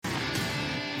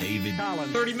David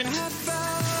Collins. 30 minutes.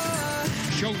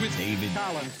 Show with David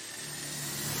Collins.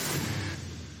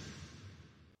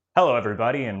 Hello,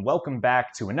 everybody, and welcome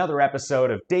back to another episode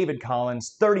of David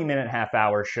Collins' 30-minute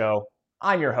half-hour show.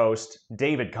 I'm your host,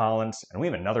 David Collins, and we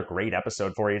have another great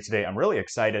episode for you today. I'm really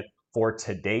excited for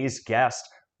today's guest.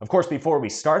 Of course, before we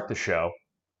start the show,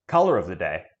 color of the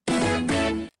day.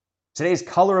 Today's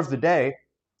color of the day,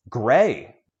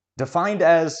 gray. Defined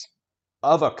as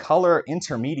of a color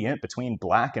intermediate between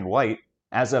black and white,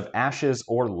 as of ashes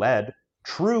or lead,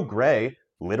 true gray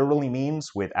literally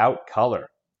means without color.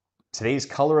 Today's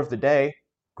color of the day,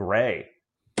 gray.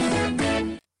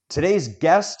 Today's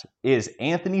guest is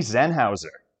Anthony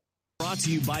Zenhauser. Brought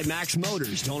to you by Max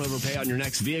Motors. Don't overpay on your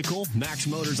next vehicle. Max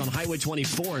Motors on Highway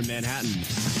 24 in Manhattan.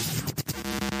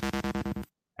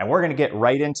 And we're going to get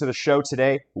right into the show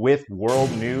today with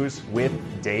World News with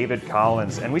David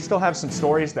Collins. And we still have some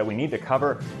stories that we need to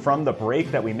cover from the break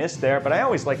that we missed there. But I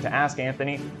always like to ask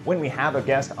Anthony, when we have a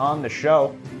guest on the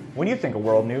show, when you think of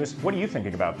World News, what are you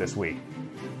thinking about this week?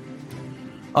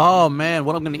 Oh, man,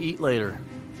 what I'm going to eat later.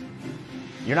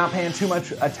 You're not paying too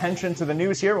much attention to the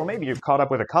news here? Well, maybe you've caught up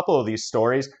with a couple of these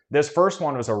stories. This first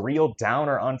one was a real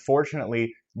downer,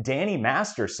 unfortunately. Danny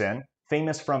Masterson,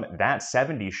 famous from That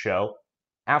 70s Show,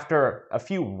 after a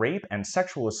few rape and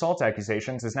sexual assault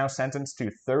accusations, is now sentenced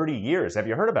to 30 years. Have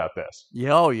you heard about this?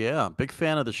 Yeah, oh, yeah. Big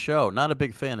fan of the show. Not a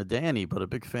big fan of Danny, but a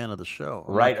big fan of the show.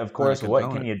 Right, of course.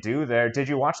 What can you do there? Did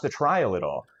you watch the trial at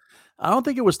all? I don't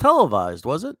think it was televised,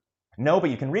 was it? No,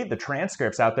 but you can read the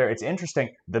transcripts out there. It's interesting.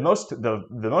 The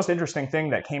most interesting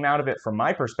thing that came out of it from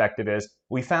my perspective is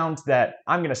we found that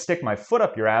 "I'm going to stick my foot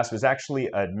up your ass" was actually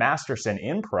a Masterson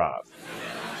improv.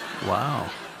 Wow.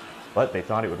 But they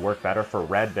thought it would work better for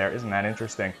Red there. Isn't that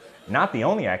interesting? Not the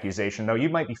only accusation, though. You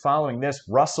might be following this.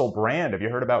 Russell Brand. Have you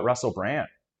heard about Russell Brand?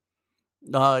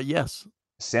 Yes.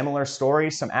 Similar story,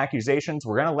 some accusations.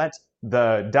 We're going to let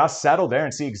the dust settle there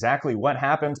and see exactly what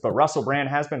happens. But Russell Brand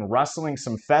has been rustling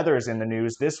some feathers in the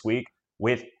news this week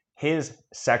with his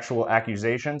sexual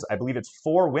accusations. I believe it's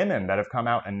 4 women that have come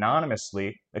out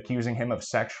anonymously accusing him of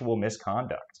sexual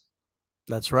misconduct.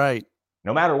 That's right.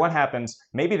 No matter what happens,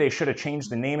 maybe they should have changed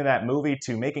the name of that movie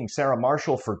to Making Sarah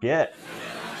Marshall Forget.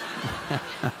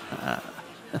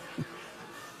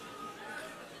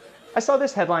 I saw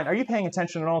this headline. Are you paying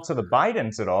attention at all to the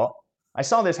Bidens at all? I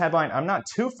saw this headline. I'm not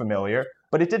too familiar,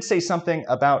 but it did say something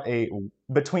about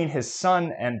between his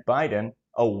son and Biden,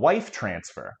 a wife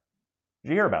transfer. Did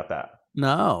you hear about that?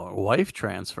 No, wife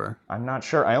transfer. I'm not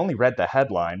sure. I only read the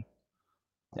headline.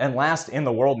 And last in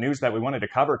the world news that we wanted to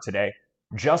cover today,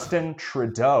 Justin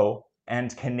Trudeau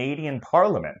and Canadian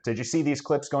Parliament. Did you see these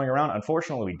clips going around?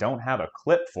 Unfortunately, we don't have a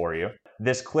clip for you.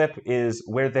 This clip is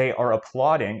where they are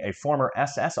applauding a former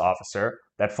SS officer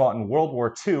that fought in World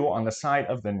War II on the side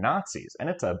of the Nazis. And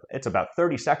it's about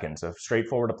 30 seconds of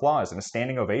straightforward applause and a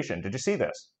standing ovation. Did you see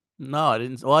this? No, I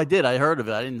didn't. Well, I did. I heard of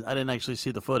it. I didn't actually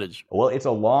see the footage. Well, it's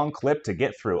a long clip to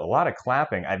get through. A lot of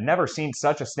clapping. I've never seen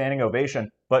such a standing ovation.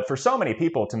 But for so many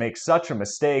people to make such a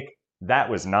mistake,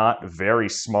 that was not very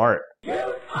smart. You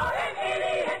are an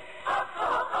idiot!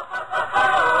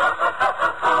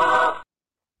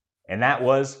 And that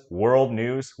was World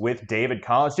News with David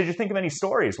Collins. Did you think of any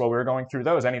stories while we were going through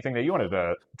those? Anything that you wanted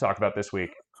to talk about this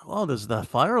week? Well, there's the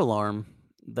fire alarm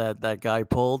that guy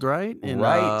pulled, right?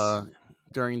 Right.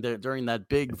 During that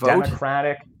big vote.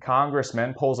 Democratic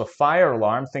congressman pulls a fire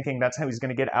alarm thinking that's how he's going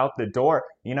to get out the door.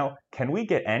 You know, can we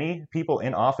get any people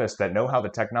in office that know how the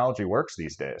technology works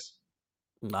these days?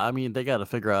 I mean, they got to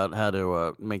figure out how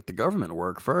to make the government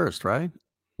work first, right?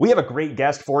 We have a great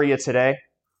guest for you today.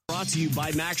 Brought to you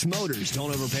by Max Motors.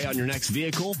 Don't overpay on your next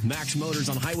vehicle. Max Motors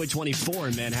on Highway 24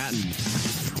 in Manhattan.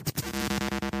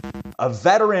 A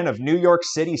veteran of New York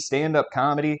City stand-up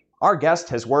comedy, our guest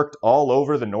has worked all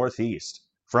over the Northeast.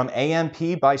 From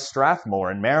AMP by Strathmore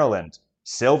in Maryland,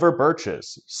 Silver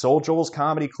Birches, Soul Joel's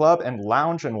Comedy Club, and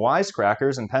Lounge and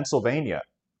Wisecrackers in Pennsylvania,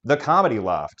 The Comedy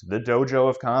Loft, the Dojo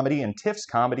of Comedy, and Tiff's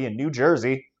Comedy in New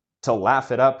Jersey, to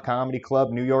Laugh It Up Comedy Club,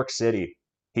 New York City.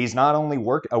 He's not only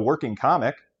a working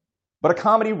comic, but a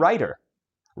comedy writer,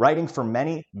 writing for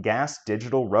many gas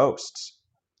digital roasts.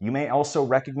 You may also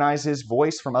recognize his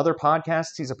voice from other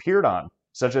podcasts he's appeared on,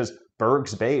 such as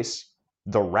Berg's Bass,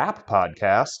 The Rap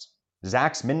Podcast,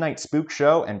 Zach's Midnight Spook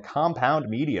Show, and Compound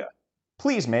Media.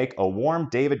 Please make a warm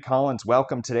David Collins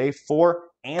welcome today for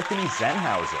Anthony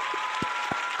Zenhauser.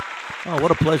 Oh,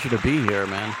 what a pleasure to be here,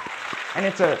 man. And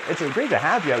it's great to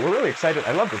have you. We're really excited.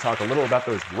 I love to talk a little about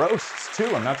those roasts, too.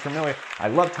 I'm not familiar. I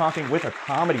love talking with a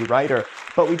comedy writer.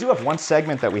 But we do have one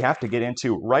segment that we have to get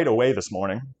into right away this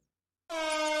morning.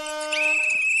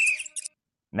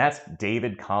 And that's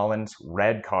David Collins'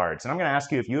 red cards. And I'm going to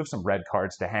ask you if you have some red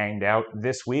cards to hand out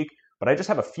this week, but I just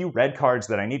have a few red cards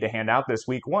that I need to hand out this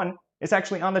week. One is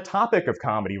actually on the topic of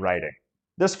comedy writing.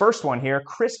 This first one here,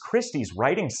 Chris Christie's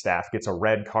writing staff gets a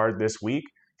red card this week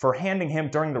for handing him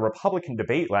during the Republican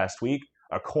debate last week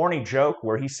a corny joke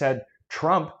where he said,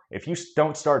 Trump, if you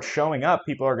don't start showing up,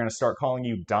 people are going to start calling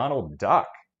you Donald Duck.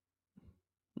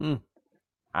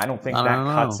 I don't think that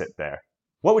cuts it there.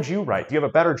 What would you write? Do you have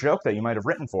a better joke that you might have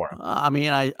written for him? I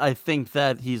mean, I think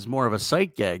that he's more of a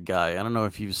sight gag guy. I don't know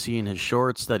if you've seen his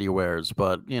shorts that he wears,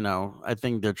 but, I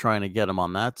think they're trying to get him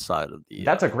on that side of the...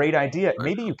 That's a great idea.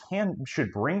 Maybe you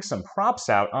should bring some props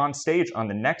out on stage on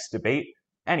the next debate.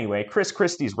 Anyway, Chris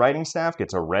Christie's writing staff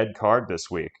gets a red card this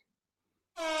week.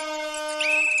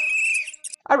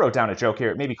 I wrote down a joke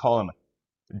here. Maybe call him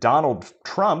Donald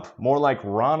Trump, more like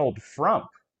Ronald Frump.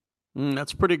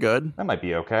 That's pretty good. That might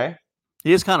be okay.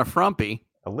 He is kind of frumpy.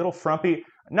 A little frumpy.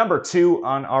 Number 2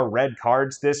 on our red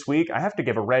cards this week. I have to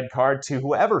give a red card to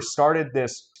whoever started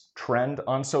this trend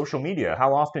on social media.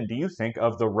 How often do you think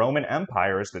of the Roman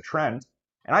Empire as the trend?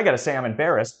 And I gotta say, I'm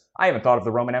embarrassed. I haven't thought of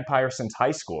the Roman Empire since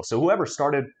high school. So whoever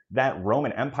started that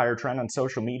Roman Empire trend on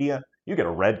social media, you get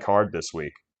a red card this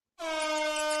week.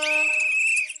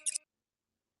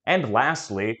 And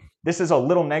lastly, this is a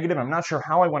little negative. I'm not sure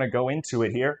how I want to go into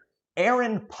it here.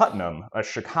 Aaron Putnam, a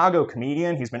Chicago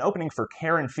comedian. He's been opening for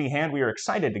Karen Feehan. We are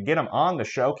excited to get him on the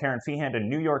show. Karen Feehan, a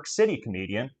New York City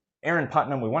comedian. Aaron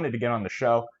Putnam, we wanted to get on the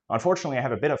show. Unfortunately, I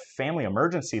have a bit of family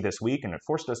emergency this week, and it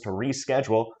forced us to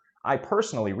reschedule. I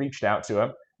personally reached out to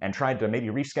him and tried to maybe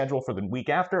reschedule for the week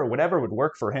after or whatever would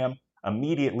work for him.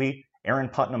 Immediately, Aaron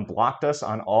Putnam blocked us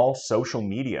on all social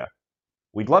media.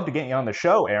 We'd love to get you on the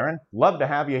show, Aaron. Love to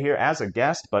have you here as a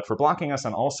guest, but for blocking us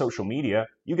on all social media,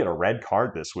 you get a red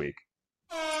card this week.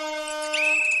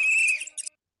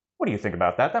 What do you think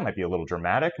about that? That might be a little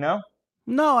dramatic, no?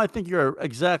 No, I think you're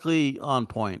exactly on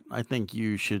point. I think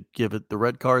you should give the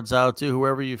red cards out to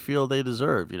whoever you feel they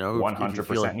deserve.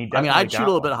 100%. I mean, I'd shoot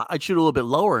a little bit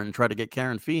lower and try to get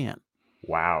Karen Feehan.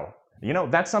 Wow.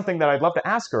 That's something that I'd love to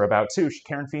ask her about, too.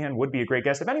 Karen Feehan would be a great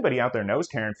guest. If anybody out there knows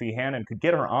Karen Feehan and could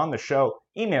get her on the show,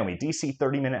 email me,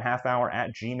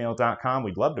 dc30minutehalfhour@gmail.com.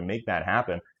 We'd love to make that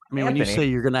happen. I mean, Anthony, when you say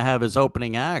you're going to have his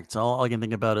opening act, all I can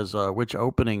think about is which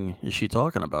opening is she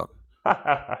talking about?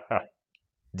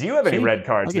 Do you have any red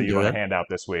cards that you want to hand out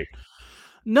this week?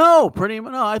 No,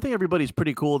 I think everybody's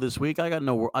pretty cool this week. I got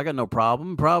no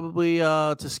problem. Probably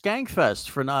to Skankfest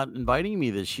for not inviting me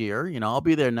this year. I'll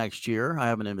be there next year. I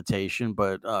have an invitation,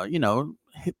 but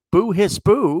boo hiss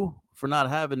boo for not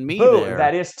having me there.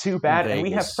 That is too bad. And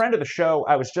we have friend of the show.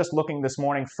 I was just looking this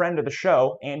morning. Friend of the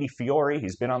show, Andy Fiore.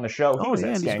 He's been on the show. He was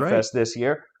at Skankfest this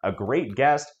year. A great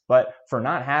guest, but for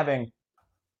not having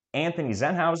Anthony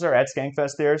Zenhauser at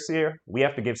Skankfest this year, we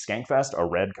have to give Skankfest a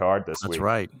red card this week. That's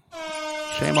right.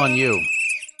 Shame on you.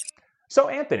 So,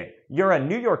 Anthony, you're a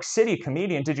New York City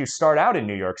comedian. Did you start out in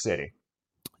New York City?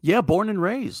 Yeah, born and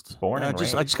raised. I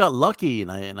just got lucky,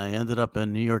 and I ended up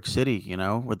in New York City,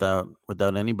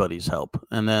 without anybody's help.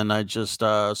 And then I just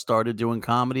started doing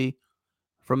comedy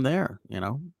from there. It's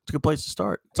a good place to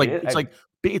start. It's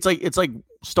like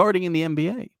starting in the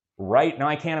NBA. Right. No,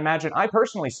 I can't imagine. I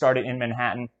personally started in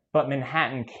Manhattan, but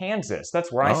Manhattan, Kansas.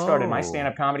 That's where I started my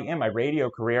stand-up comedy and my radio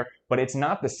career. But it's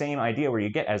not the same idea where you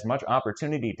get as much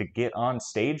opportunity to get on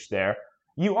stage there.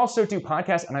 You also do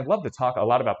podcasts, and I'd love to talk a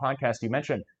lot about podcasts. You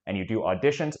mentioned, and you do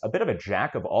auditions, a bit of a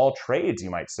jack of all trades, you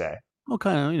might say. Well,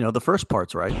 kind of, the first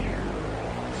part's right.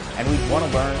 And we want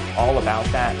to learn all about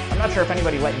that. I'm not sure if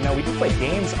anybody let you know, we do play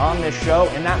games on this show,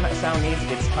 and that sound means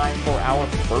it's time for our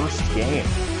first game.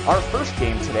 Our first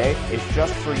game today is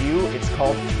just for you. It's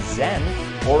called Zen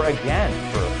or Again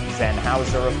for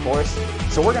Zenhauser, of course.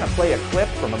 So we're going to play a clip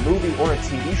from a movie or a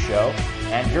TV show,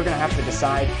 and you're going to have to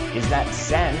decide, is that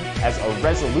Zen as a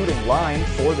resoluting line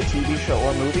for the TV show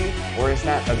or movie, or is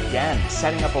that Again,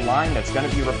 setting up a line that's going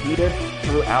to be repeated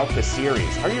throughout the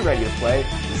series? Are you ready to play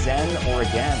Zen or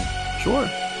Again? Sure.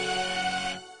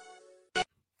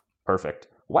 Perfect.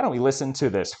 Why don't we listen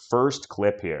to this first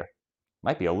clip here?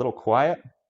 Might be a little quiet.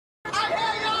 I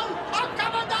hear you! I'm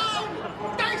coming down!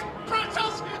 These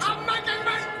pretzels are making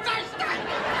me thirsty!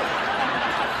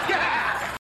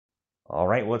 Yeah! All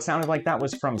right, well, it sounded like that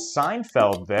was from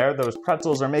Seinfeld there. Those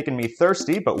pretzels are making me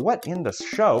thirsty, but what in the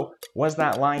show was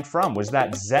that line from? Was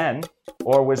that Zen,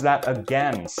 or was that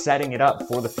Again, setting it up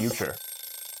for the future?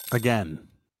 Again.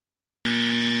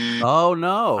 Oh,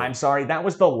 no. I'm sorry, that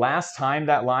was the last time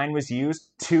that line was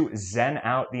used to zen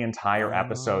out the entire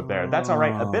episode there. That's all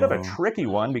right, a bit of a tricky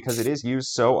one because it is used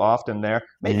so often there.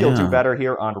 Maybe you'll do better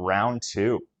here on round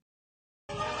 2.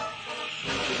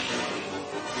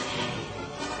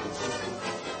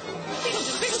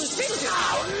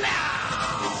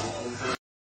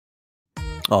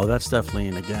 Oh, that's definitely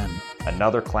an again.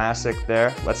 Another classic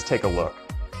there. Let's take a look.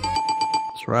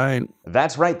 That's right.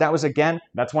 That's right. That was again.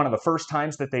 That's one of the first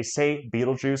times that they say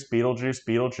Beetlejuice, Beetlejuice,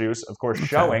 Beetlejuice. Of course,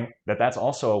 showing that that's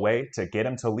also a way to get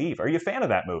him to leave. Are you a fan of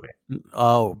that movie?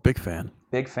 Oh, big fan.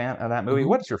 Big fan of that movie.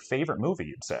 What is your favorite movie,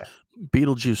 you'd say?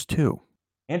 Beetlejuice 2.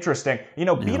 Interesting. You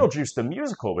know, Beetlejuice the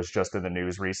musical was just in the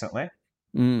news recently.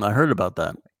 I heard about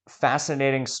that.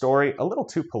 Fascinating story. A little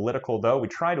too political, though. We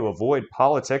try to avoid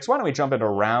politics. Why don't we jump into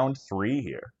round 3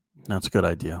 here? That's a good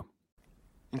idea.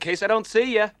 In case I don't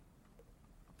see ya.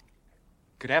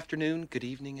 Good afternoon, good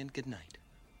evening, and good night.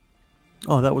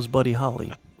 Oh, that was Buddy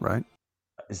Holly, right?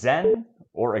 Zen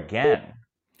or again?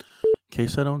 In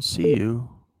case I don't see you.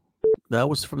 That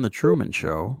was from the Truman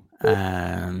Show,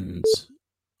 and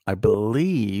I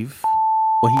believe,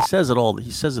 well, he says it all.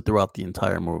 He says it throughout the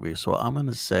entire movie. So I'm going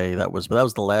to say that was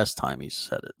the last time he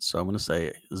said it. So I'm going to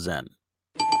say Zen.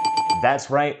 That's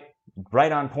right.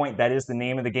 Right on point. That is the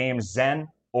name of the game, Zen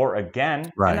or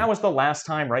again. Right. And that was the last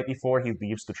time right before he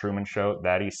leaves the Truman Show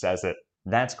that he says it.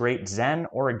 That's great. Zen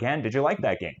or again. Did you like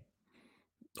that game?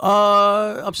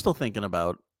 I'm still thinking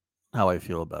about how I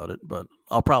feel about it, but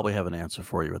I'll probably have an answer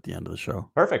for you at the end of the show.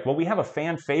 Perfect. Well, we have a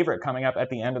fan favorite coming up at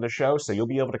the end of the show, so you'll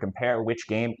be able to compare which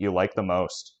game you like the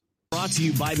most. Brought to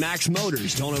you by Max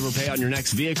Motors. Don't overpay on your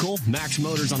next vehicle. Max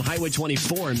Motors on Highway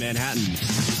 24 in Manhattan.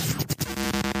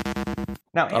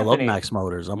 Now, Anthony, I love Max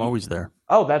Motors. I'm always there.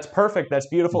 Oh, that's perfect. That's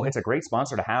beautiful. It's a great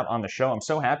sponsor to have on the show. I'm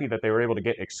so happy that they were able to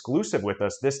get exclusive with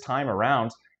us this time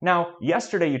around. Now,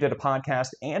 yesterday you did a podcast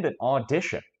and an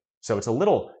audition. So it's a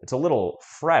little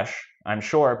fresh, I'm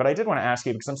sure, but I did want to ask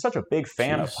you, because I'm such a big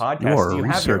fan of podcasts. Do you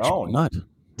have your own?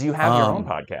 Do you have your own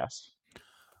podcast?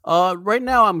 Right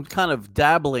now I'm kind of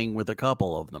dabbling with a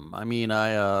couple of them. I mean,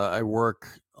 I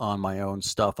work on my own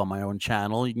stuff on my own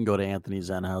channel. You can go to Anthony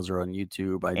Zenhauser on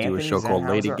YouTube. I do a show called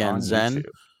Late Again Zen. YouTube.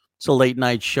 It's a late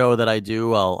night show that I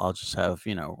do. I'll just have,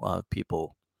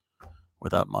 people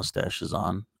without mustaches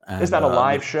on. And, is that a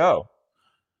live show?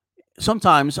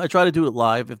 Sometimes I try to do it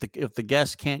live if the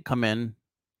guest can't come in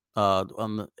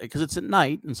because it's at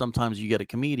night, and sometimes you get a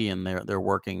comedian they're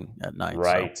working at night.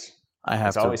 Right. So I have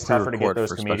it's always tougher to get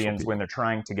those comedians when they're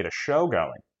trying to get a show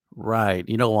going. Right.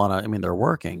 You don't want to. I mean, they're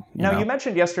working. Now, you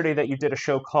mentioned yesterday that you did a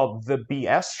show called The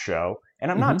BS Show,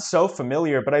 and I'm not so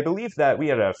familiar, but I believe that we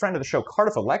had a friend of the show,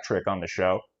 Cardiff Electric, on the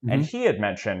show, and he had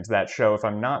mentioned that show, if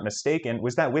I'm not mistaken.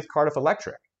 Was that with Cardiff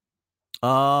Electric?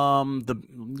 The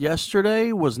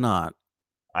yesterday was not.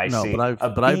 I see.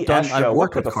 But I've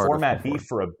worked with the format be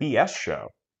for a BS show.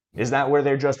 Is that where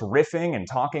they're just riffing and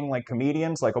talking like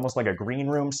comedians, like almost like a green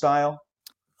room style?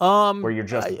 Where you're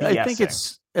just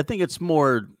BSing? I think it's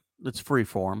more. It's free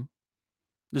form.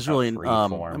 There's really.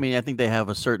 I mean, I think they have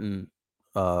a certain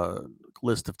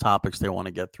list of topics they want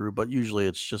to get through, but usually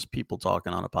it's just people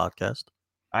talking on a podcast.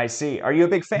 I see. Are you a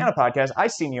big fan of podcasts?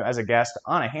 I've seen you as a guest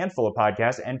on a handful of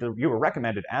podcasts, and you were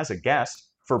recommended as a guest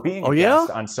for being a guest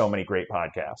on so many great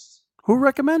podcasts. Who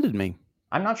recommended me?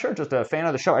 I'm not sure. Just a fan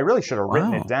of the show. I really should have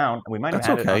written it down. We might have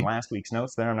had it on last week's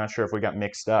notes there. I'm not sure if we got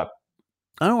mixed up.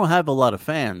 I don't have a lot of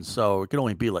fans, so it can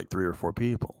only be like 3 or 4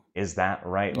 people. Is that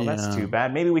right? Well, that's too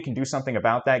bad. Maybe we can do something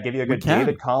about that. Give you a good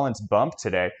David Collins bump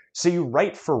today. So you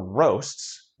write for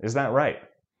roasts. Is that right?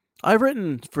 I've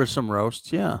written for some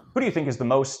roasts, yeah. Who do you think is the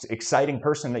most exciting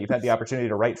person that you've had the opportunity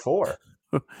to write for?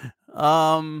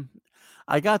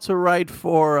 I got to write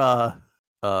for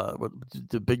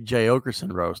the Big J.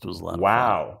 Okerson roast was a lot of fun.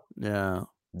 Wow. Yeah.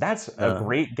 That's a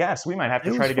great guess. We might have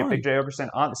to try to get Big J. Okerson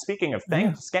on. Speaking of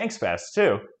Skanks Fest,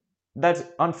 too. That's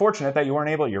unfortunate that you weren't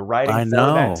able. You're writing for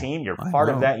that team. You're part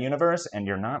of that universe, and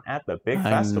you're not at the big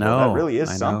festival. That really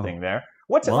is something there.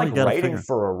 What's it like writing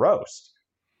for a roast?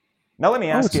 Now, let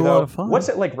me ask you, though, what's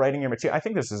it like writing your material? I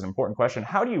think this is an important question.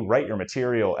 How do you write your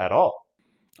material at all?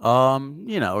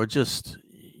 It just,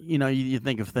 you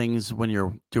think of things when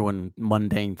you're doing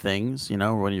mundane things,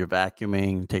 when you're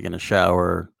vacuuming, taking a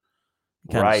shower,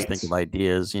 kind of just think of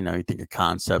ideas, you think of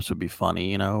concepts would be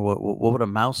funny, what would a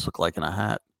mouse look like in a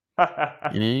hat?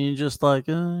 You just like,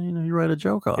 you write a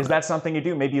joke on it. Is that something you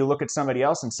do? Maybe you look at somebody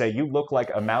else and say, you look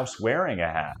like a mouse wearing a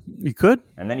hat. You could.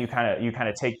 And then you kind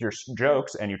of take your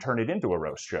jokes and you turn it into a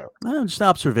roast joke. Just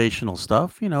observational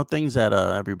stuff, things that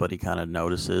everybody kind of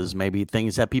notices, maybe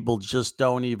things that people just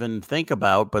don't even think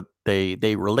about, but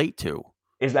they relate to.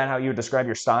 Is that how you would describe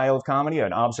your style of comedy?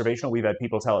 An observational? We've had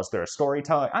people tell us they're a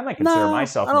storyteller. I might consider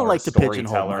myself more a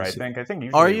storyteller. I think usually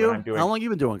Are you? What I'm doing, how long have you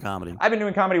been doing comedy? I've been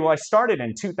doing comedy. Well, I started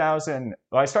in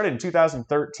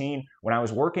 2013 when I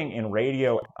was working in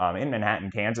radio in Manhattan,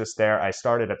 Kansas. There, I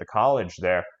started at the college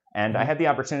there, and I had the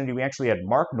opportunity. We actually had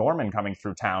Mark Norman coming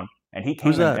through town And he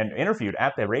Who's came that? and interviewed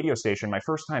at the radio station. My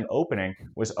first time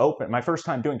my first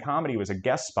time doing comedy was a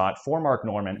guest spot for Mark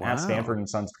Norman at Stanford and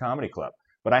Sons Comedy Club.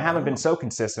 But I haven't been so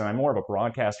consistent. I'm more of a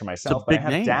broadcaster myself, but I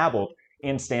have dabbled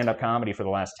in stand-up comedy for the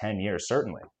last 10 years,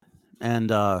 certainly. And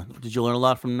did you learn a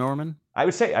lot from Norman? I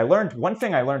would say one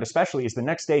thing I learned especially is the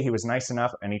next day he was nice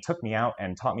enough and he took me out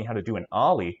and taught me how to do an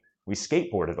ollie. We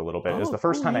skateboarded a little bit. It was the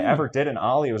first time I ever did an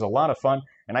ollie. It was a lot of fun.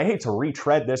 And I hate to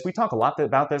retread this. We talk a lot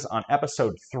about this on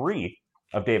episode 3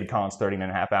 of David Collins'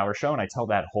 30-and-a-half-hour show, and I tell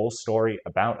that whole story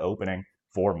about opening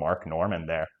for Mark Norman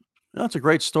there. That's a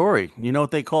great story. You know what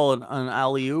they call an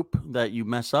alley-oop that you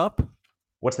mess up?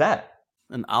 What's that?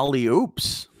 An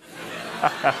alley-oops.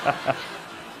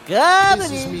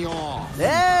 Pisses me off.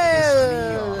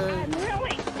 I'm really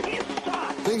pissed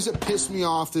off. Things that piss me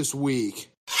off this week.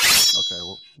 Okay,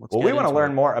 well, we want to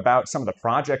learn more about some of the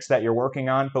projects that you're working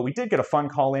on, but we did get a fun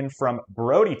call in from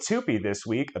Brody Toopy this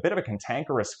week, a bit of a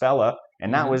cantankerous fella,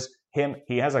 and that was him.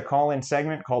 He has a call-in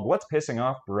segment called What's Pissing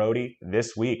Off Brody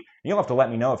This Week. You'll have to let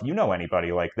me know if you know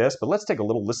anybody like this, but let's take a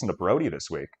little listen to Brody this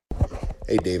week.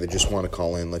 Hey, David, just want to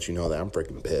call in and let you know that I'm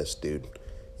freaking pissed, dude.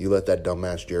 You let that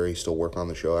dumbass Jerry still work on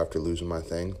the show after losing my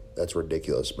thing? That's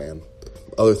ridiculous, man.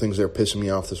 Other things that are pissing me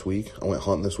off this week, I went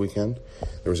hunting this weekend.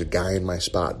 There was a guy in my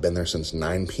spot, been there since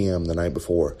 9 p.m. the night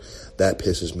before. That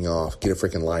pisses me off. Get a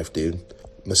freaking life, dude.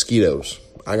 Mosquitoes.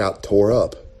 I got tore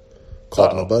up.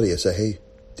 Called my buddy. I said, hey,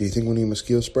 do you think we need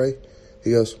mosquito spray?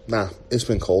 He goes, nah, it's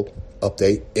been cold.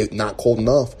 Update, it not cold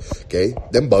enough. Okay,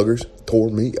 them buggers tore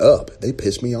me up. They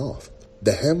pissed me off.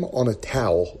 The hem on a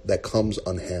towel that comes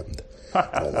unhemmed.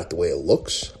 I don't like the way it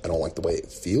looks. I don't like the way it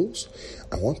feels.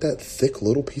 I want that thick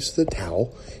little piece of the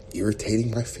towel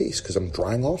irritating my face because I'm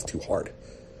drying off too hard.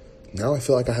 Now I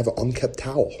feel like I have an unkept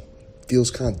towel.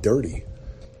 Feels kind of dirty.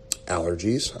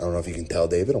 Allergies. I don't know if you can tell,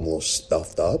 David. I'm a little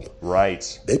stuffed up.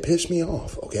 Right. They piss me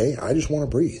off, okay? I just want to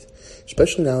breathe.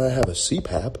 Especially now that I have a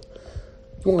CPAP.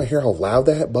 You want to hear how loud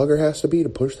that bugger has to be to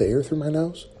push the air through my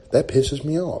nose? That pisses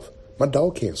me off. My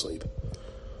dog can't sleep.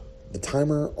 The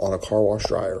timer on a car wash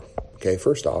dryer. Okay,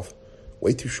 first off,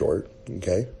 way too short,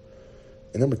 okay?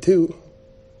 And number 2,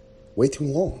 way too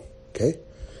long, okay?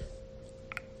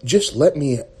 Just let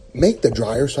me make the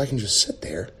dryer so I can just sit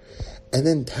there and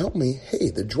then tell me,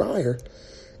 hey, the dryer,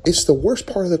 it's the worst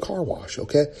part of the car wash,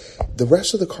 okay? The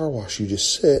rest of the car wash, you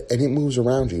just sit and it moves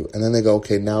around you. And then they go,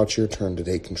 okay, now it's your turn to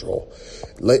take control.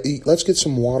 Let's get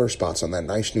some water spots on that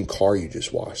nice new car you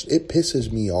just washed. It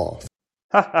pisses me off.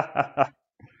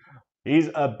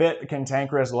 He's a bit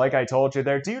cantankerous, like I told you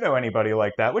there. Do you know anybody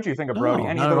like that? What do you think of Brody?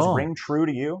 Any of those ring true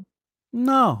to you?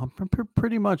 No,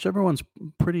 pretty much everyone's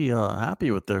pretty happy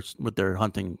with their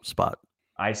hunting spot.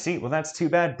 I see. Well, that's too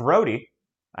bad. Brody,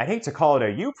 I'd hate to call it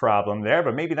a you problem there,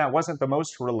 but maybe that wasn't the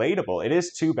most relatable. It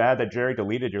is too bad that Jerry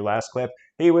deleted your last clip.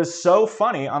 He was so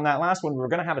funny on that last one. We were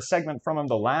going to have a segment from him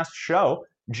the last show.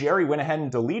 Jerry went ahead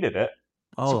and deleted it.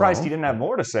 Surprised he didn't have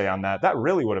more to say on that. That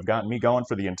really would have gotten me going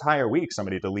for the entire week,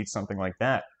 somebody deletes something like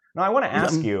that. Now, I want to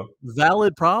ask you...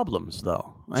 Valid problems,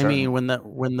 though. Certainly. I mean,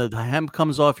 when the hem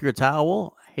comes off your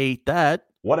towel, hate that.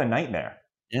 What a nightmare.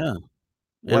 Yeah,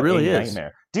 it really is.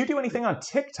 Nightmare. Do you do anything on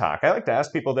TikTok? I like to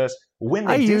ask people this. When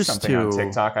they do something on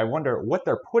TikTok, I wonder what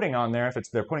they're putting on there, if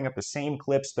they're putting up the same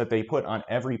clips that they put on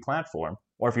every platform,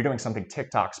 or if you're doing something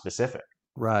TikTok specific.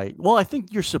 Right. Well, I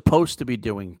think you're supposed to be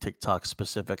doing TikTok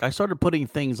specific. I started putting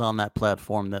things on that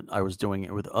platform that I was doing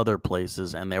it with other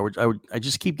places, and I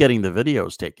just keep getting the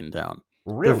videos taken down.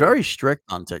 Really? They're very strict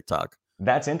on TikTok.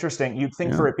 That's interesting. You'd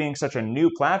think for it being such a new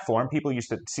platform, people used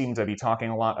to seem to be talking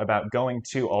a lot about going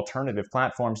to alternative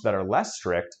platforms that are less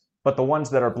strict, but the ones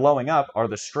that are blowing up are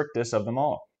the strictest of them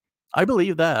all. I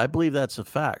believe that. I believe that's a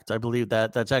fact. I believe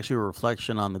that that's actually a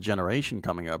reflection on the generation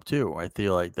coming up, too. I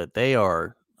feel like that they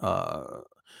are...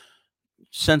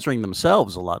 censoring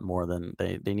themselves a lot more than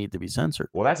they need to be censored.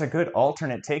 Well, that's a good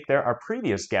alternate take there. Our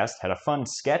previous guest had a fun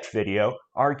sketch video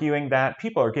arguing that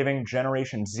people are giving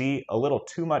Generation Z a little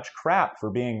too much crap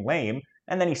for being lame,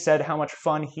 and then he said how much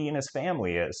fun he and his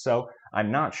family is. So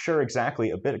I'm not sure exactly,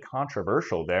 a bit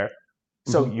controversial there.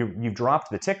 So you've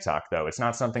dropped the TikTok, though. It's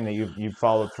not something that you've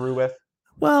followed through with?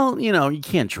 Well, you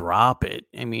can't drop it.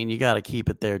 I mean, you got to keep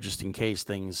it there just in case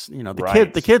things,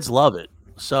 the kids love it.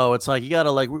 So it's like, you got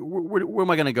to where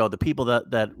am I going to go? The people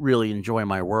that really enjoy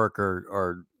my work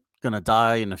are going to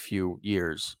die in a few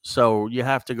years. So you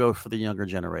have to go for the younger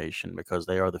generation because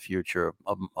they are the future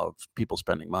of people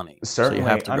spending money. Certainly. So you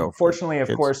have to go. Unfortunately, of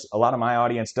course, a lot of my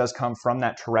audience does come from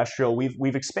that terrestrial.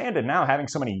 We've expanded now, having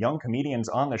so many young comedians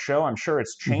on the show. I'm sure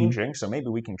it's changing. So maybe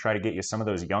we can try to get you some of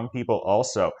those young people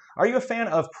also. Are you a fan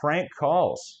of prank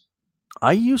calls?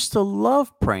 I used to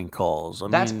love prank calls.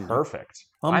 That's perfect.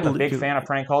 I'm a big fan of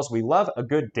prank calls. We love a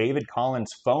good David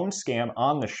Collins phone scam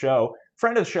on the show.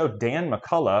 Friend of the show, Dan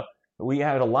McCullough. We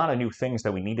had a lot of new things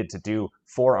that we needed to do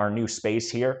for our new space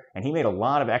here, and he made a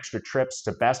lot of extra trips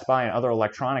to Best Buy and other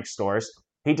electronics stores.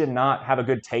 He did not have a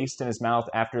good taste in his mouth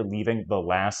after leaving the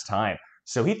last time,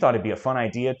 so he thought it'd be a fun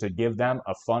idea to give them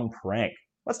a fun prank.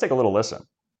 Let's take a little listen.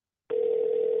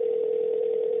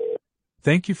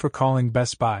 Thank you for calling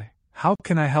Best Buy. How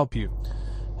can I help you?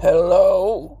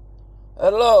 Hello?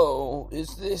 Hello?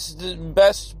 Is this the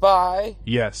Best Buy?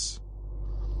 Yes.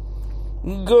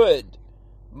 Good.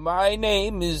 My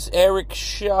name is Eric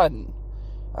Shun.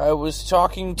 I was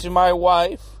talking to my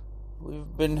wife.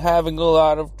 We've been having a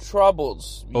lot of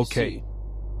troubles, you see.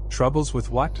 Troubles with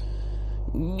what?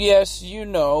 Yes, you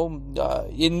know,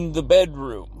 in the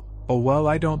bedroom. Oh, well,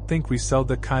 I don't think we sell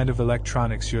the kind of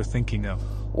electronics you're thinking of.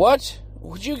 What?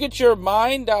 Would you get your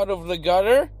mind out of the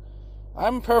gutter?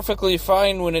 I'm perfectly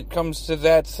fine when it comes to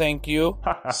that, thank you.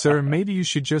 Sir, maybe you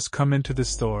should just come into the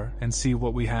store and see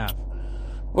what we have.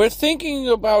 We're thinking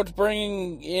about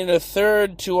bringing in a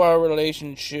third to our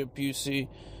relationship, you see.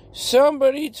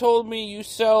 Somebody told me you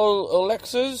sell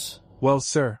Alexas? Well,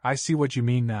 sir, I see what you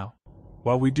mean now.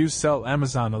 While we do sell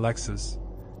Amazon Alexas,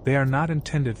 they are not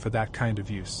intended for that kind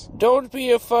of use. Don't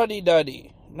be a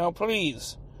fuddy-duddy. Now,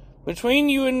 please, between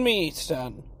you and me,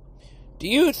 son, do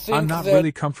you think I'm not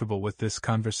really comfortable with this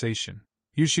conversation.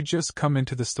 You should just come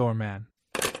into the store, man.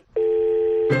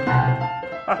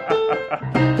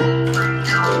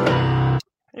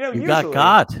 You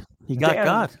got. He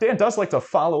got. Dan does like to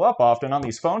follow up often on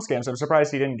these phone scams. I'm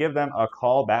surprised he didn't give them a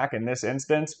call back in this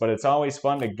instance, but it's always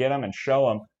fun to get them and show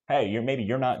them, hey, maybe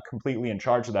you're not completely in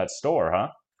charge of that store, huh?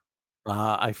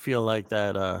 I feel like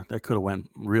that could have went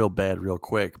real bad real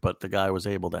quick, but the guy was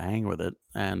able to hang with it.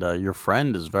 And your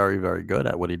friend is very, very good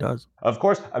at what he does. Of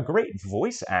course, a great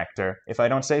voice actor, if I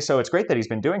don't say so. It's great that he's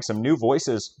been doing some new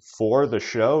voices for the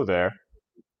show there.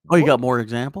 Oh, you got more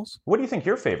examples? What do you think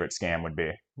your favorite scam would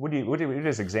be? What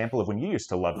is an example of when you used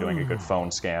to love doing a good phone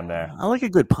scam there? I like a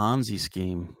good Ponzi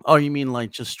scheme. Oh, you mean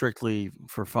like just strictly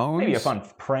for phones? Maybe a fun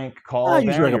prank call.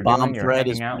 Usually like a bomb thread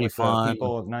is pretty fun.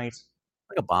 People at night.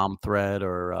 Like a bomb thread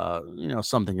or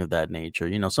something of that nature.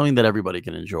 Something that everybody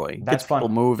can enjoy. That's Gets people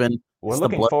fun. moving. We're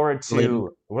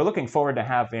looking forward to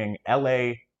having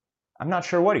LA. I'm not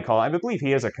sure what he called. I believe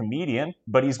he is a comedian,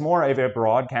 but he's more of a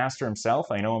broadcaster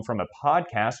himself. I know him from a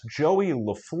podcast, Joey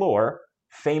LaFleur,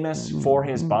 famous for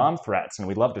his bomb threats, and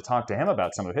we'd love to talk to him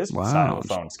about some of his style of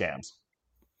phone scams.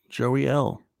 Joey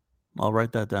L. I'll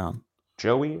write that down.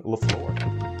 Joey LaFleur.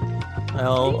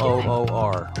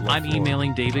 LOOR. I'm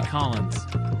emailing David Collins.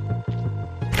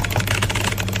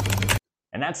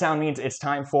 And that sound means it's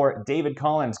time for David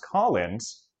Collins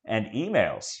call-ins and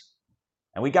emails.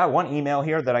 And we got one email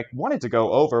here that I wanted to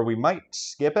go over. We might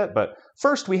skip it, but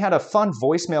first we had a fun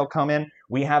voicemail come in.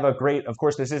 We have a great, of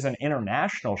course, this is an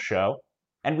international show,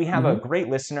 and we have a great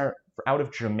listener out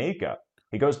of Jamaica.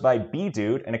 He goes by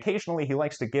B-Dude, and occasionally he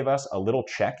likes to give us a little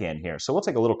check-in here. So we'll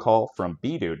take a little call from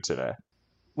B-Dude today.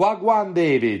 Wagwan,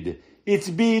 David. It's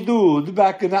B-Dude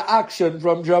back in action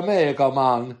from Jamaica,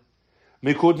 man.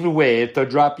 Me couldn't wait to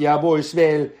drop your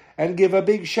voicemail and give a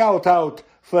big shout-out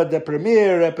for the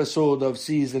premiere episode of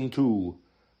Season 2.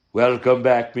 Welcome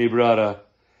back, me brother.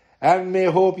 And me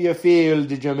hope you feel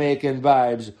the Jamaican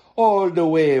vibes all the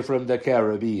way from the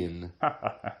Caribbean.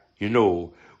 You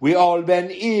know, we all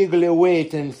been eagerly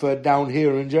waiting for down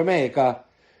here in Jamaica.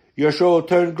 Your show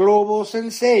turned global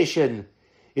sensation.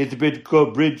 It bid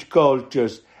bridge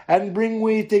cultures and bring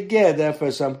we together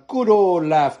for some good old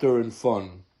laughter and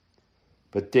fun.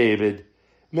 But David,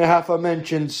 me have to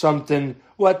mention something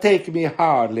what take me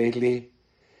hard lately.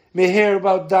 Me hear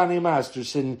about Donny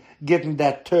Masterson getting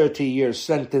that 30-year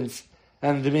sentence,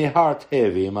 and me heart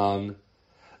heavy, man.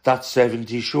 That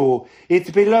 70 show, it's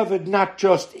beloved not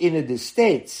just in the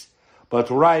States, but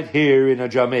right here in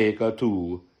Jamaica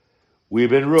too. We've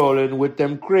been rolling with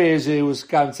them crazy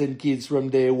Wisconsin kids from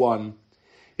day one.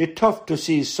 It's tough to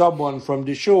see someone from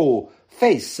the show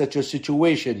face such a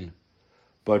situation.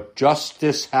 But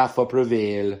justice have to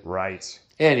prevail. Right.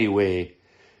 Anyway,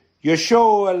 your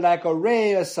show are like a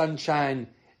ray of sunshine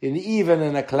even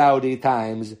in the cloudy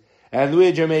times, and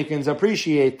we Jamaicans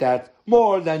appreciate that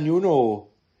more than you know.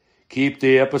 Keep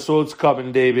the episodes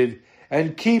coming, David,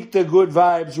 and keep the good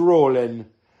vibes rolling.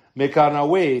 Me can't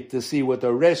wait to see what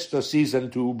the rest of Season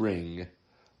 2 bring.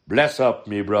 Bless up,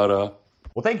 me brother.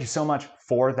 Well, thank you so much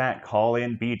for that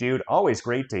call-in, B-Dude. Always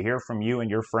great to hear from you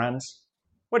and your friends.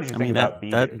 What did you think about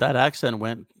B-Dude? That accent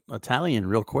went Italian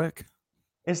real quick.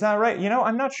 Is that right?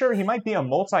 I'm not sure. He might be a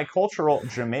multicultural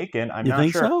Jamaican. I'm You not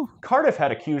think sure. so? Cardiff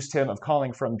had accused him of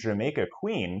calling from Jamaica,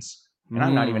 Queens, and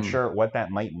I'm not even sure what that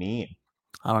might mean.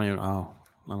 I don't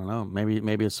know.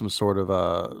 Maybe it's some sort of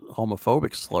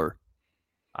homophobic slur.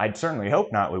 I'd certainly hope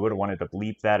not. We would have wanted to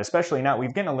bleep that, especially now.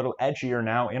 We've getting a little edgier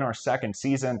now in our second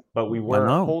season, but we were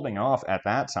holding off at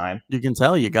that time. You can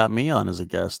tell you got me on as a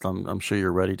guest. I'm sure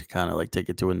you're ready to kind of like take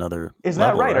it to another Is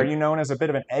level, that right? Are you known as a bit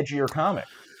of an edgier comic?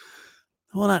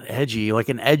 Well, not edgy, like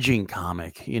an edging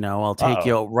comic. I'll take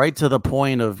you right to the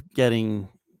point of getting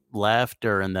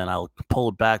laughter, and then I'll pull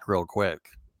it back real quick.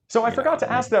 So I forgot to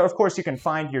ask, though, of course, you can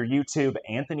find your YouTube,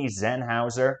 Anthony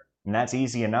Zenhauser, and that's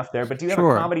easy enough there. But do you have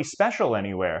a comedy special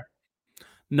anywhere?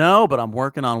 No, but I'm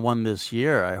working on one this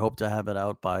year. I hope to have it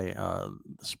out by the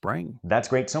spring. That's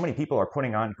great. So many people are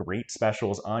putting on great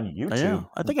specials on YouTube. Yeah,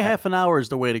 I think a half an hour is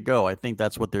the way to go. I think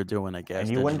that's what they're doing, I guess. And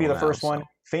you wouldn't be the first one.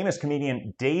 Famous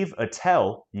comedian Dave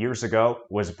Attell years ago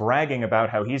was bragging about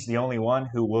how he's the only one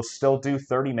who will still do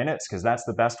 30 minutes because that's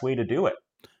the best way to do it.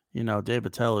 Dave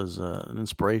Attell is an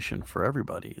inspiration for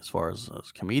everybody as far as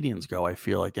comedians go. I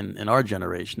feel like in our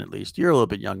generation, at least. You're a little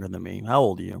bit younger than me. How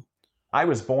old are you? I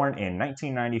was born in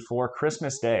 1994,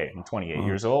 Christmas Day. I'm 28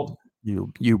 years old.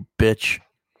 You bitch.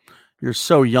 You're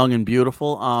so young and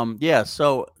beautiful.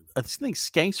 So I think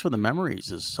Skanks for the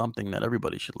Memories is something that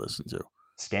everybody should listen to.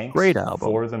 Skanks Great album.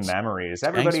 For the Memories.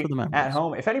 Everybody at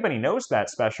home, if anybody knows that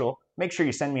special, make sure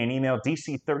you send me an email,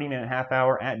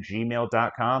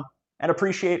 dc30minutehalfhour@gmail.com. And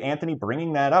appreciate Anthony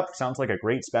bringing that up. Sounds like a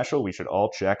great special we should all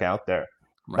check out there.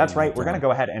 That's right. We're going to go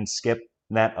ahead and skip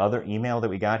that other email that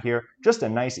we got here. Just a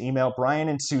nice email. Brian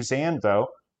and Suzanne, though,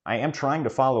 I am trying to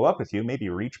follow up with you. Maybe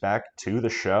reach back to the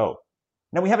show.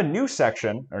 Now, we have a new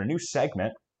section, or a new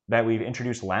segment, that we've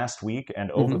introduced last week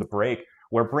and over the break.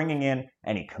 We're bringing in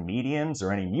any comedians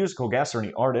or any musical guests or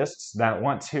any artists that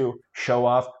want to show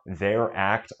off their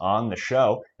act on the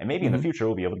show. And maybe in the future,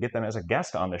 we'll be able to get them as a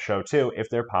guest on the show, too, if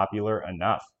they're popular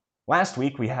enough. Last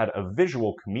week, we had a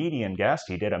visual comedian guest.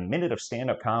 He did a minute of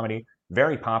stand-up comedy,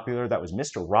 very popular. That was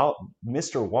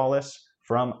Mr. Wallace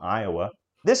from Iowa.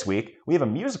 This week, we have a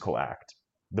musical act.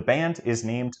 The band is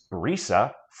named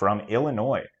Brisa from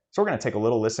Illinois. So we're going to take a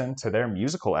little listen to their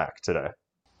musical act today.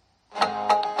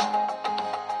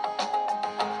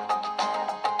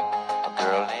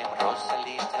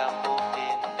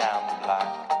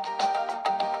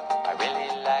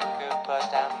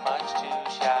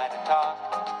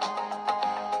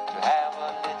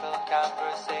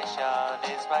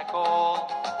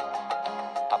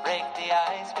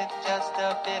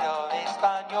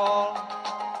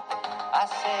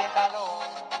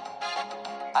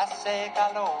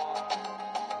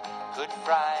 Good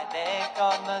fried egg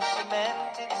on the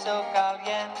cement, it's so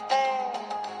caliente.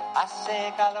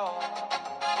 Hace calor,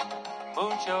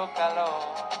 mucho calor.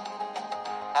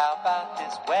 How about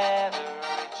this weather?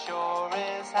 It sure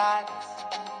is hot.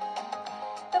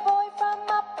 The boy from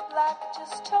up the block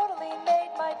just totally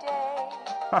made my day.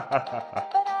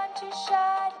 But I'm too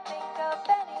shy to think of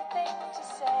anything to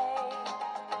say.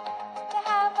 To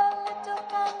have a little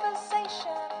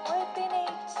conversation would be neat.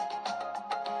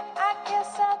 I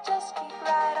guess I'll just keep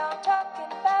right on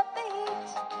talking about the heat.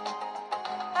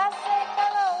 Hace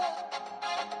calor,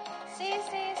 si,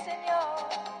 senor.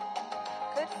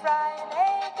 Could fry an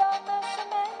egg on the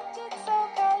cement, it's so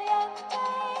caliente.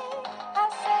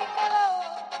 Hace calor,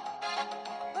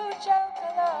 mucho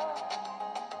calor.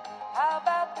 How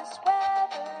about this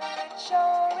weather? It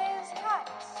sure is hot.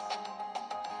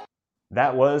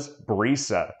 That was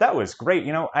Brisa. That was great.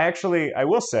 I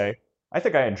will say, I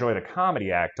think I enjoy the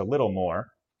comedy act a little more.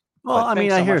 Well, I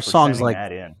mean, I hear songs like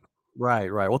that in.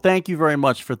 Right. Well, thank you very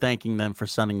much for thanking them for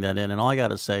sending that in. And all I got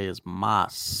to say is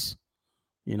mas.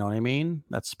 You know what I mean?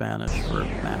 That's Spanish for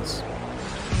mass.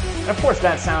 Of course,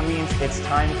 that sound means it's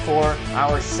time for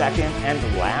our second and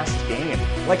last game.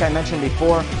 Like I mentioned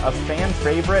before, a fan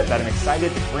favorite that I'm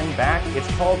excited to bring back. It's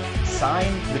called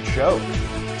Sign the Joke.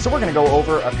 So we're going to go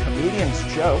over a comedian's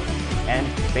joke, and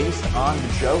based on the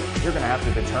joke, you're going to have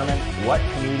to determine what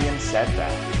comedian said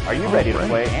that. Are you ready to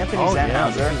play? Anthony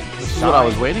Zenhauser, yeah, this is what I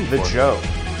was waiting for. The joke.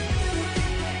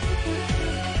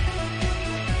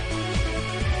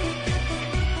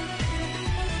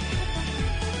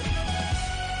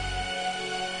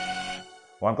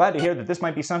 Well, I'm glad to hear that this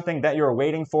might be something that you're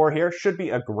waiting for here. Should be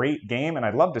a great game, and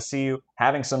I'd love to see you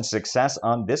having some success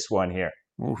on this one here.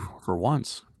 Oof, for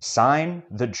once. Sign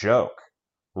the joke.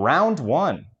 Round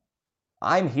 1.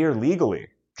 I'm here legally,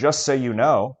 just so you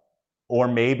know. Or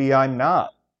maybe I'm not.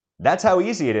 That's how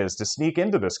easy it is to sneak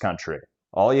into this country.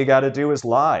 All you gotta do is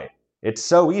lie. It's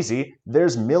so easy,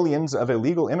 there's millions of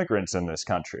illegal immigrants in this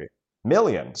country.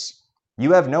 Millions.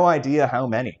 You have no idea how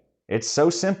many. It's so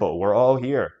simple. We're all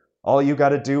here. All you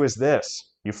gotta do is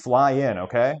this. You fly in,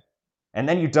 okay? And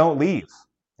then you don't leave.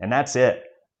 And that's it.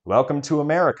 Welcome to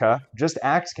America. Just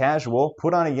act casual,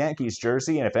 put on a Yankees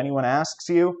jersey, and if anyone asks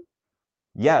you,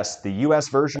 yes, the US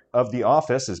version of The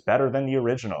Office is better than the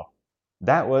original.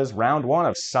 That was round 1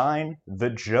 of Sign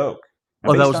the Joke.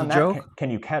 Now, that based was on the that, joke?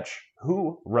 can you catch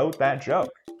who wrote that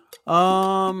joke?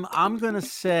 I'm gonna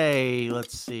say,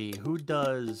 let's see, who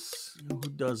does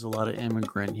a lot of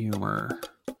immigrant humor?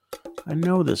 I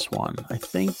know this one. I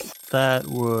think that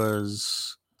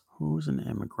was, who's an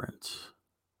immigrant?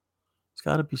 It's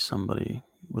got to be somebody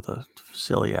with a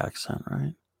silly accent,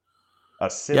 right? A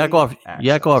silly Yakov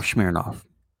accent. Smirnoff.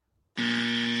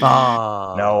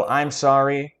 No, I'm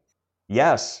sorry.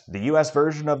 Yes, the US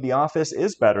version of The Office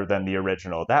is better than the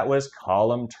original. That was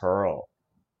Colm Turrell.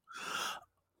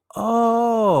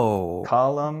 Oh.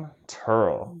 Colm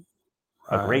Turrell.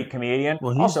 A great comedian.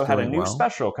 Well, he's also had a doing new well.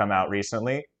 special come out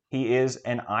recently. He is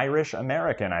an Irish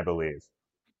American, I believe.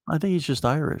 I think he's just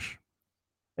Irish.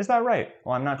 Is that right?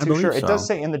 Well, I'm not I too sure. believe It does so.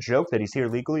 say in the joke that he's here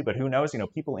legally, but who knows?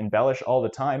 People embellish all the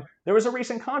time. There was a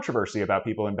recent controversy about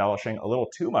people embellishing a little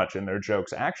too much in their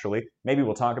jokes, actually. Maybe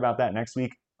we'll talk about that next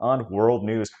week on World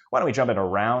News. Why don't we jump into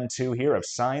round 2 here of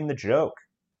Sign the Joke?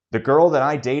 The girl that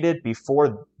I dated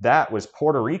before that was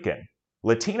Puerto Rican.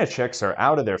 Latina chicks are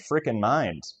out of their frickin'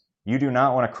 minds. You do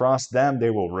not want to cross them. They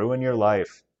will ruin your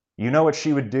life. You know what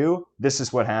she would do? This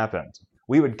is what happened.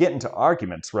 We would get into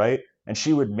arguments, right? And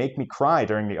she would make me cry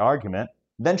during the argument.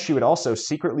 Then she would also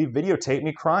secretly videotape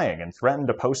me crying and threaten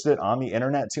to post it on the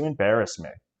internet to embarrass me.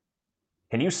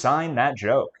 Can you sign that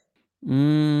joke?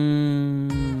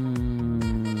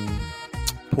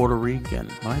 Puerto Rican.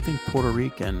 When I think Puerto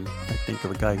Rican, I think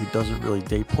of a guy who doesn't really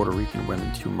date Puerto Rican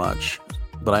women too much.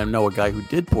 But I know a guy who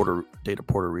did date a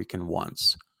Puerto Rican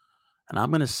once. And I'm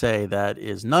going to say that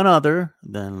is none other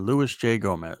than Luis J.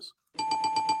 Gomez.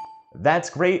 That's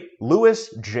great,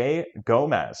 Luis J.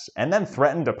 Gomez. And then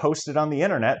threatened to post it on the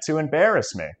internet to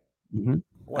embarrass me. Mm-hmm.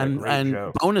 What a great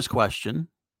joke. Bonus question,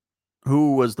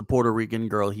 who was the Puerto Rican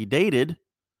girl he dated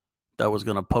that was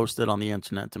going to post it on the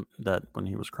internet that when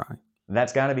he was crying?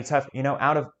 That's got to be tough.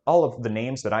 Out of all of the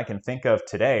names that I can think of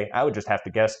today, I would just have to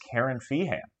guess Karen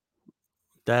Feehan.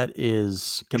 That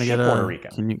is, can I get Puerto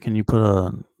Rican. Can you put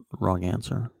a wrong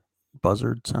answer?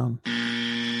 Buzzard sound?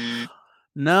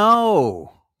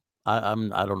 No. I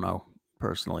don't know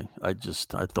personally. I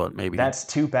thought maybe. That's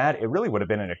too bad. It really would have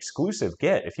been an exclusive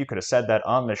get if you could have said that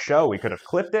on the show. We could have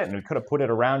clipped it and we could have put it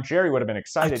around. Jerry would have been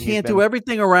excited. I can't do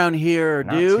everything around here,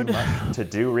 dude. Not too much to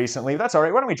do recently. That's all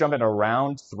right. Why don't we jump into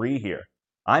round 3 here?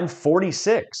 I'm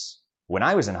 46. When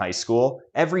I was in high school,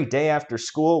 every day after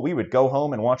school, we would go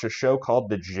home and watch a show called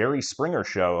The Jerry Springer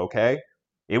Show, okay?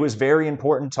 It was a very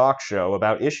important talk show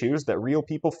about issues that real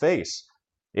people face.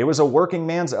 It was a working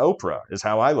man's Oprah, is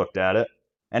how I looked at it.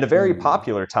 And a very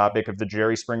popular topic of The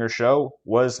Jerry Springer Show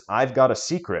was I've Got a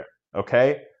Secret,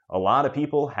 okay? A lot of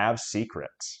people have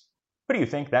secrets. Who do you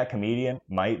think that comedian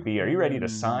might be? Are you ready to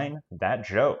sign that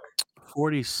joke?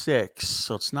 46,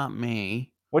 so it's not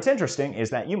me. What's interesting is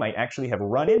that you might actually have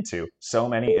run into so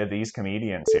many of these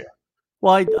comedians here.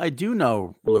 Well, I do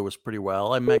know Lewis pretty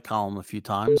well. I met Colin a few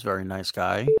times. Very nice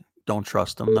guy. Don't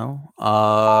trust him, though.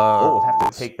 We'll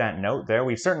have to take that note there.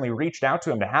 We've certainly reached out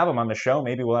to him to have him on the show.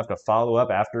 Maybe we'll have to follow up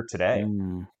after today.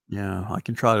 Yeah, I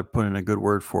can try to put in a good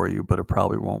word for you, but it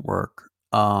probably won't work.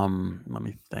 Let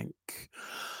me think.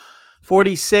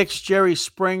 46, Jerry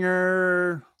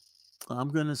Springer. I'm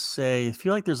gonna say, I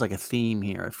feel like there's like a theme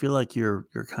here. I feel like you're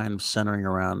kind of centering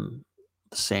around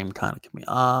the same kind of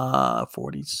comedian.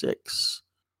 46.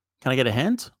 Can I get a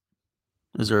hint?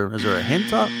 Is there a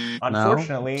hint up?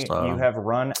 Unfortunately, No? you have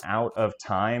run out of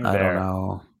time there. I don't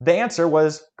know. The answer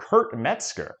was Kurt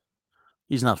Metzger.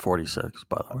 He's not 46,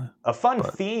 by the way. A fun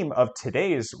theme of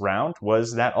today's round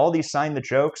was that all these Sign the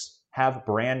Jokes have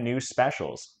brand new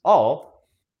specials, all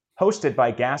hosted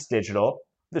by Gas Digital,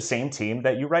 the same team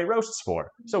that you write roasts for.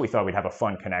 So we thought we'd have a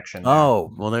fun connection there.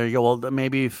 Oh, well, there you go. Well,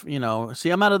 maybe if, see,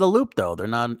 I'm out of the loop though. They're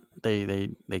not. They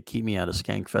keep me out of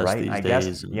Skankfest these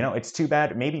days. Guess, it's too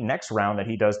bad. Maybe next round that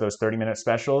he does those 30-minute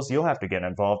specials, you'll have to get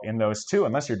involved in those too,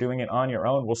 unless you're doing it on your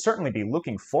own. We'll certainly be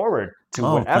looking forward to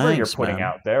whatever you're putting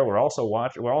out there. We're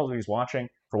always watching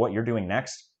for what you're doing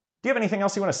next. Do you have anything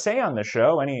else you want to say on the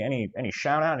show? Any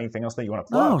shout out? Anything else that you want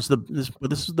to plug? No,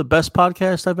 this is the best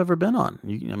podcast I've ever been on.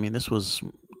 This was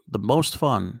the most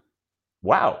fun.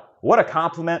 Wow, what a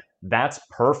compliment. That's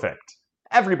perfect.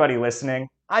 Everybody listening,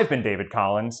 I've been David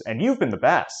Collins, and you've been the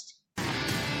best.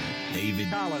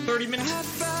 David Collins. 30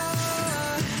 minutes.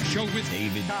 Show with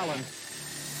David Collins.